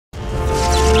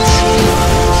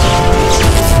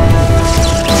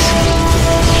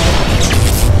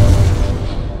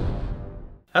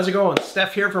How's it going?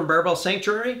 Steph here from Barbell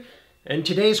Sanctuary, and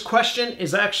today's question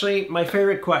is actually my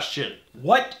favorite question.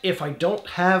 What if I don't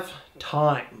have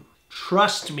time?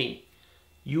 Trust me,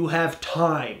 you have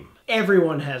time.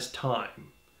 Everyone has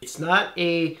time. It's not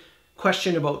a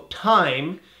question about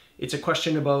time, it's a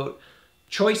question about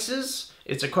choices,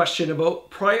 it's a question about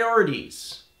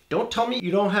priorities. Don't tell me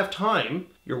you don't have time.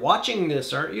 You're watching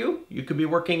this, aren't you? You could be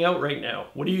working out right now.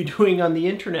 What are you doing on the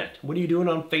internet? What are you doing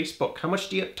on Facebook? How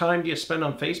much time do you spend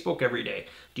on Facebook every day?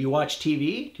 Do you watch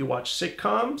TV? Do you watch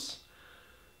sitcoms?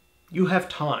 You have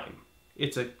time.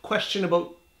 It's a question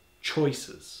about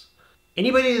choices.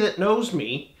 Anybody that knows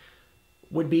me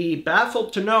would be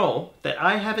baffled to know that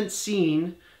I haven't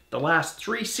seen the last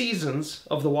 3 seasons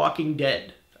of The Walking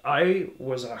Dead. I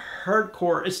was a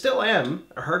hardcore, I still am,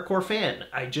 a hardcore fan.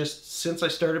 Since I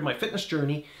started my fitness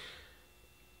journey,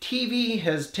 TV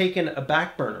has taken a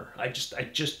back burner. I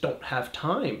just don't have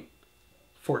time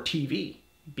for TV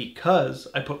because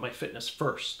I put my fitness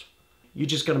first. You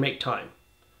just gotta make time.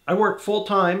 I work full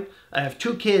time. I have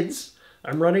 2 kids.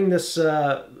 I'm running this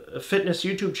fitness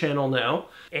YouTube channel now.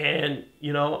 And,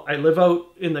 you know, I live out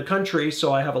in the country,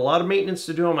 so I have a lot of maintenance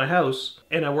to do on my house,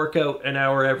 and I work out an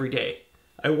hour every day.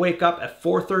 I wake up at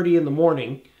 4:30 in the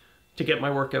morning to get my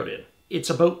workout in.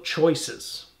 It's about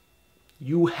choices.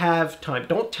 You have time.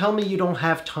 Don't tell me you don't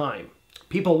have time.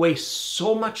 People waste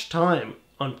so much time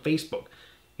on Facebook.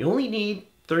 You only need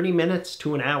 30 minutes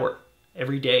to an hour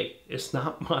every day. It's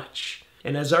not much.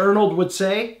 And as Arnold would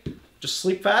say, just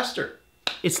sleep faster.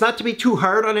 It's not to be too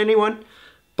hard on anyone,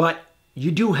 but you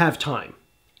do have time.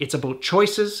 It's about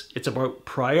choices. It's about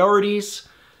priorities.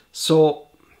 So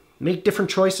make different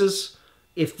choices.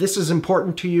 If this is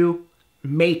important to you,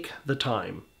 make the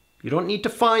time. You don't need to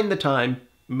find the time,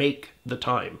 make the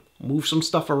time. Move some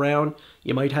stuff around.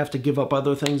 You might have to give up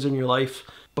other things in your life,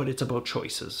 but it's about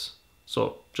choices.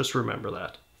 So just remember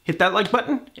that. Hit that like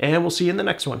button, and we'll see you in the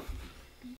next one.